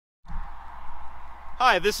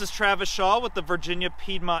Hi, this is Travis Shaw with the Virginia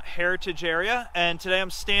Piedmont Heritage Area, and today I'm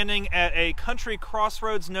standing at a country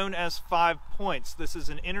crossroads known as 5 Points. This is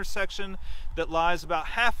an intersection that lies about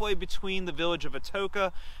halfway between the village of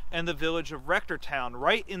Atoka and the village of Rectortown,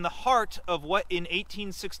 right in the heart of what in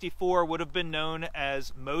 1864 would have been known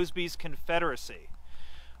as Mosby's Confederacy.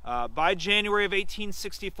 By January of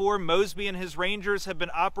 1864, Mosby and his Rangers have been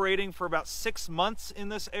operating for about 6 months in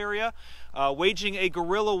this area, waging a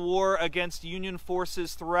guerrilla war against Union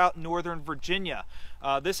forces throughout northern Virginia.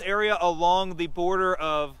 This area along the border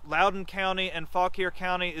of Loudoun County and Fauquier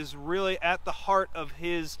County is really at the heart of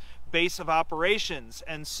his base of operations,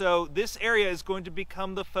 and so this area is going to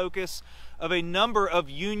become the focus of a number of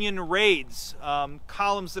Union raids,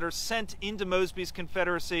 columns that are sent into Mosby's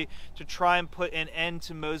Confederacy to try and put an end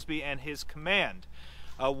to Mosby and his command.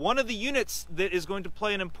 One of the units that is going to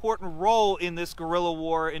play an important role in this guerrilla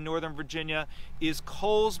war in Northern Virginia is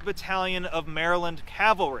Cole's Battalion of Maryland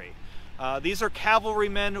Cavalry. These are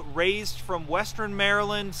cavalrymen raised from Western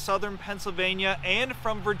Maryland, Southern Pennsylvania, and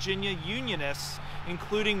from Virginia Unionists,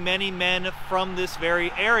 including many men from this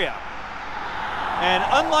very area. And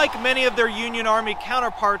unlike many of their Union Army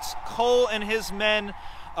counterparts, Cole and his men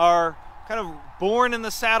are kind of born in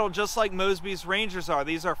the saddle just like Mosby's Rangers are.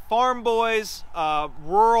 These are farm boys,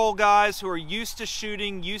 rural guys who are used to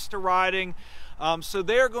shooting, used to riding. So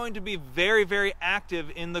they are going to be very, very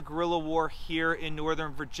active in the guerrilla war here in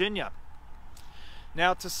Northern Virginia.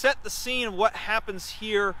 Now, to set the scene of what happens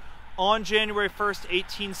here on January 1st,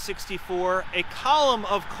 1864, a column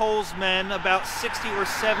of Cole's men, about 60 or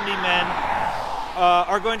 70 men,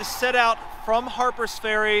 are going to set out from Harper's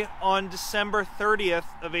Ferry on December 30th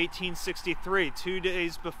of 1863, 2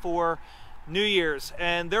 days before New Year's.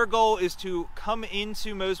 And their goal is to come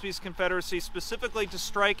into Mosby's Confederacy, specifically to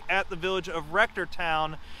strike at the village of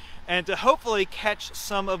Rectortown, and to hopefully catch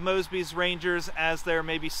some of Mosby's Rangers as they're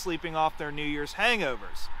maybe sleeping off their New Year's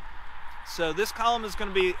hangovers. So this column is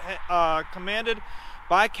going to be commanded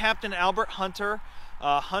by Captain Albert Hunter.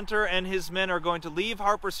 Hunter and his men are going to leave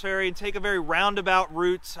Harper's Ferry and take a very roundabout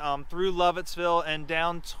route through Lovettsville and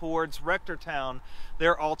down towards Rectortown,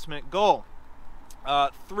 their ultimate goal.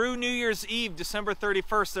 Through New Year's Eve, December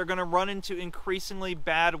 31st, they're going to run into increasingly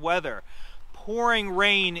bad weather. Pouring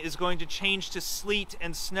rain is going to change to sleet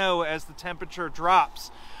and snow as the temperature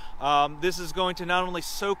drops. This is going to not only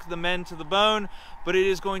soak the men to the bone, but it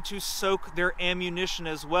is going to soak their ammunition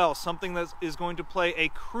as well, something that is going to play a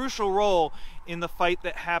crucial role in the fight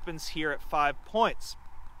that happens here at 5 Points.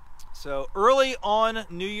 So early on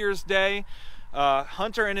New Year's Day,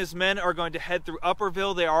 Hunter and his men are going to head through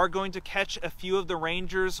Upperville. They are going to catch a few of the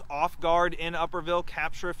Rangers off guard in Upperville,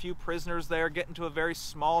 capture a few prisoners there, get into a very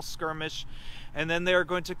small skirmish, and then they are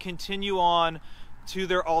going to continue on to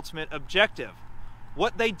their ultimate objective.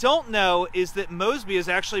 What they don't know is that Mosby has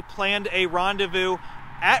actually planned a rendezvous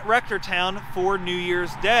at Rectortown for New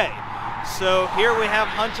Year's Day. So here we have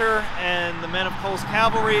Hunter and the men of Cole's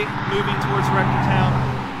cavalry moving towards Rectortown.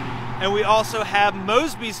 And we also have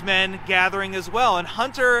Mosby's men gathering as well. And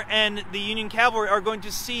Hunter and the Union cavalry are going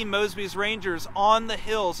to see Mosby's Rangers on the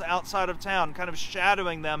hills outside of town, kind of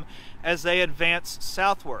shadowing them as they advance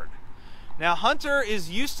southward. Now, Hunter is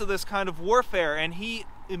used to this kind of warfare, and he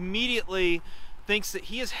immediately thinks that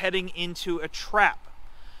he is heading into a trap.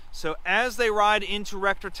 So as they ride into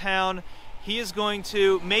Rectortown, he is going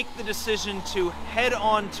to make the decision to head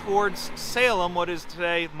on towards Salem, what is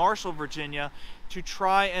today Marshall, Virginia, to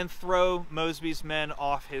try and throw Mosby's men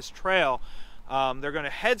off his trail. They're going to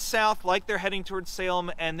head south like they're heading towards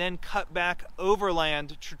Salem and then cut back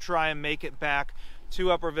overland to try and make it back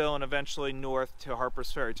to Upperville and eventually north to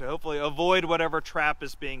Harper's Ferry to hopefully avoid whatever trap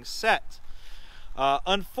is being set.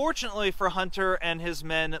 Unfortunately for Hunter and his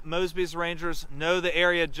men, Mosby's Rangers know the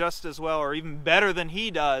area just as well or even better than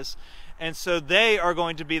he does, and so they are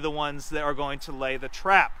going to be the ones that are going to lay the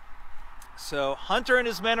trap. So Hunter and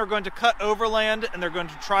his men are going to cut overland, and they're going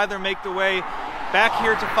to try to make their way back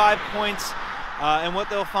here to 5 Points, and what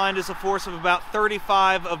they'll find is a force of about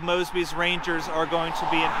 35 of Mosby's Rangers are going to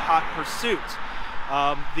be in hot pursuit.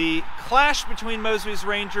 The clash between Mosby's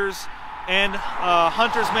Rangers and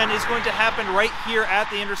Hunter's men is going to happen right here at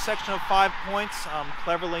the intersection of 5 Points,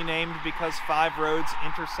 cleverly named because 5 roads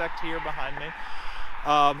intersect here behind me.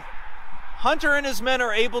 Hunter and his men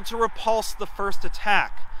are able to repulse the first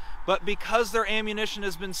attack, but because their ammunition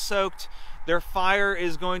has been soaked, their fire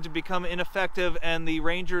is going to become ineffective, and the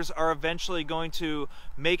Rangers are eventually going to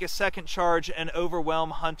make a second charge and overwhelm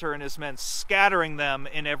Hunter and his men, scattering them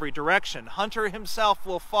in every direction. Hunter himself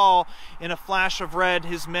will fall in a flash of red.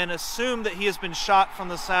 His men assume that he has been shot from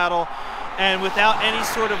the saddle, and without any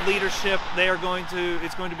sort of leadership,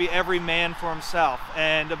 it's going to be every man for himself.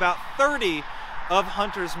 And about 30 of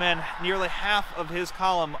Hunter's men, nearly half of his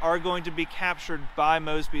column, are going to be captured by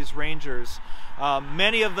Mosby's Rangers.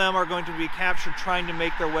 Many of them are going to be captured trying to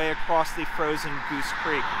make their way across the frozen Goose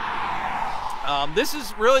Creek. This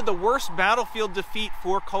is really the worst battlefield defeat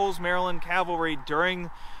for Cole's Maryland cavalry during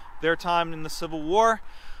their time in the Civil War.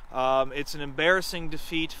 It's an embarrassing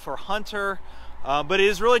defeat for Hunter, but it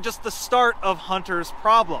is really just the start of Hunter's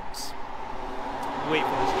problems. Wait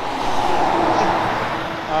for this.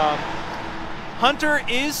 Hunter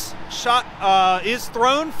is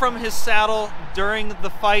thrown from his saddle during the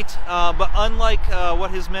fight, but unlike what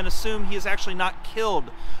his men assume, he is actually not killed.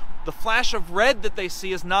 The flash of red that they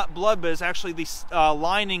see is not blood, but is actually the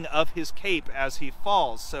lining of his cape as he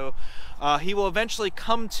falls. So he will eventually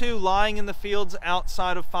come to lying in the fields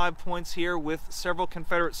outside of 5 Points here with several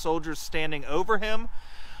Confederate soldiers standing over him.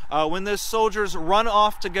 When those soldiers run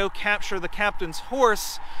off to go capture the captain's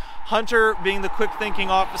horse, Hunter, being the quick-thinking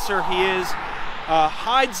officer he is,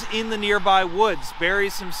 hides in the nearby woods,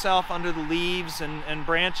 buries himself under the leaves and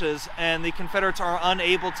branches, and the Confederates are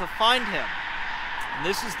unable to find him. And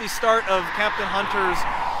this is the start of Captain Hunter's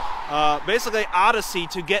basically odyssey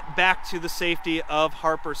to get back to the safety of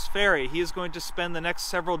Harper's Ferry. He is going to spend the next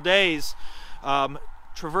several days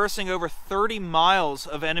traversing over 30 miles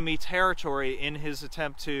of enemy territory in his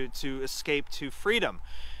attempt to escape to freedom.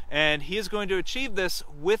 And he is going to achieve this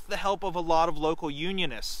with the help of a lot of local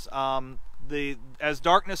Unionists. As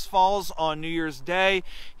darkness falls on New Year's Day,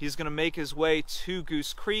 he's going to make his way to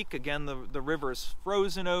Goose Creek. Again, the river is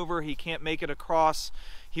frozen over. He can't make it across.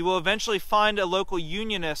 He will eventually find a local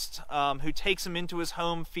Unionist who takes him into his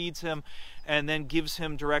home, feeds him, and then gives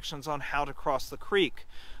him directions on how to cross the creek.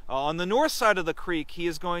 On the north side of the creek, he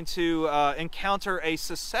is going to encounter a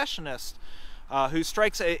secessionist who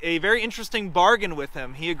strikes a very interesting bargain with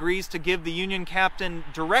him. He agrees to give the Union captain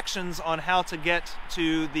directions on how to get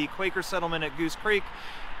to the Quaker settlement at Goose Creek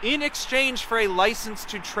in exchange for a license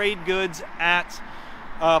to trade goods at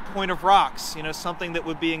Point of Rocks, something that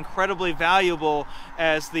would be incredibly valuable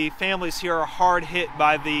as the families here are hard hit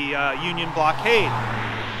by the Union blockade.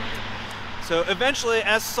 So eventually,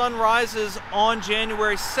 as sun rises on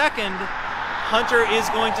January 2nd, Hunter is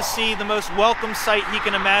going to see the most welcome sight he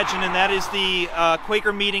can imagine, and that is the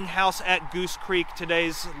Quaker Meeting House at Goose Creek,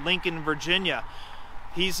 today's Lincoln, Virginia.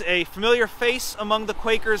 He's a familiar face among the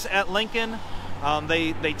Quakers at Lincoln.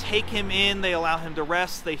 They take him in, they allow him to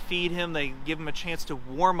rest, they feed him, they give him a chance to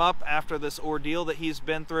warm up after this ordeal that he's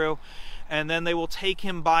been through, and then they will take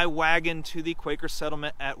him by wagon to the Quaker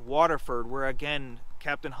settlement at Waterford, where again,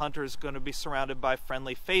 Captain Hunter is going to be surrounded by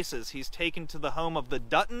friendly faces. He's taken to the home of the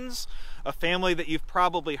Duttons, a family that you've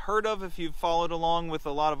probably heard of if you've followed along with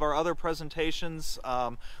a lot of our other presentations.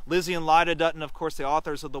 Lizzie and Lida Dutton, of course, the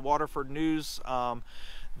authors of the Waterford News.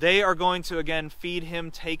 They are going to, again, feed him,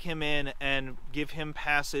 take him in, and give him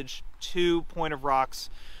passage to Point of Rocks,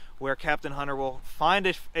 where Captain Hunter will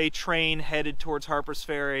find a train headed towards Harper's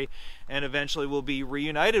Ferry and eventually will be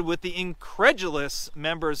reunited with the incredulous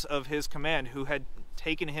members of his command who had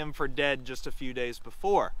taken him for dead just a few days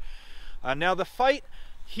before. Now the fight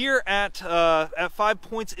here at 5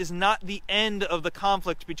 Points is not the end of the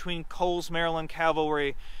conflict between Cole's Maryland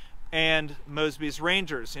cavalry and Mosby's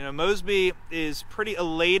Rangers. Mosby is pretty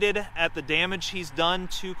elated at the damage he's done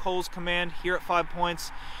to Cole's command here at 5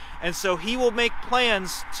 Points, and so he will make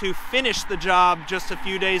plans to finish the job just a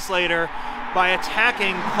few days later by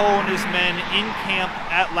attacking Cole and his men in camp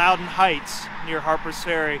at Loudon Heights near Harper's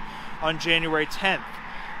Ferry on January 10th.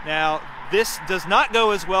 Now, this does not go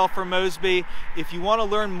as well for Mosby. If you want to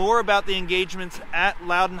learn more about the engagements at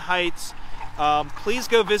Loudon Heights, please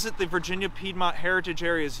go visit the Virginia Piedmont Heritage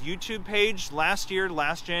Area's YouTube page. Last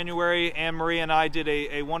January, Anne Marie and I did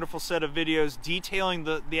a wonderful set of videos detailing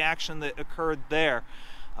the action that occurred there.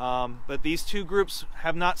 But these two groups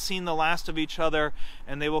have not seen the last of each other,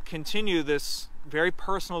 and they will continue this very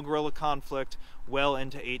personal guerrilla conflict well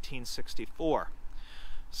into 1864.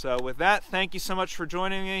 So with that, thank you so much for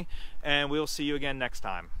joining me, and we'll see you again next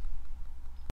time.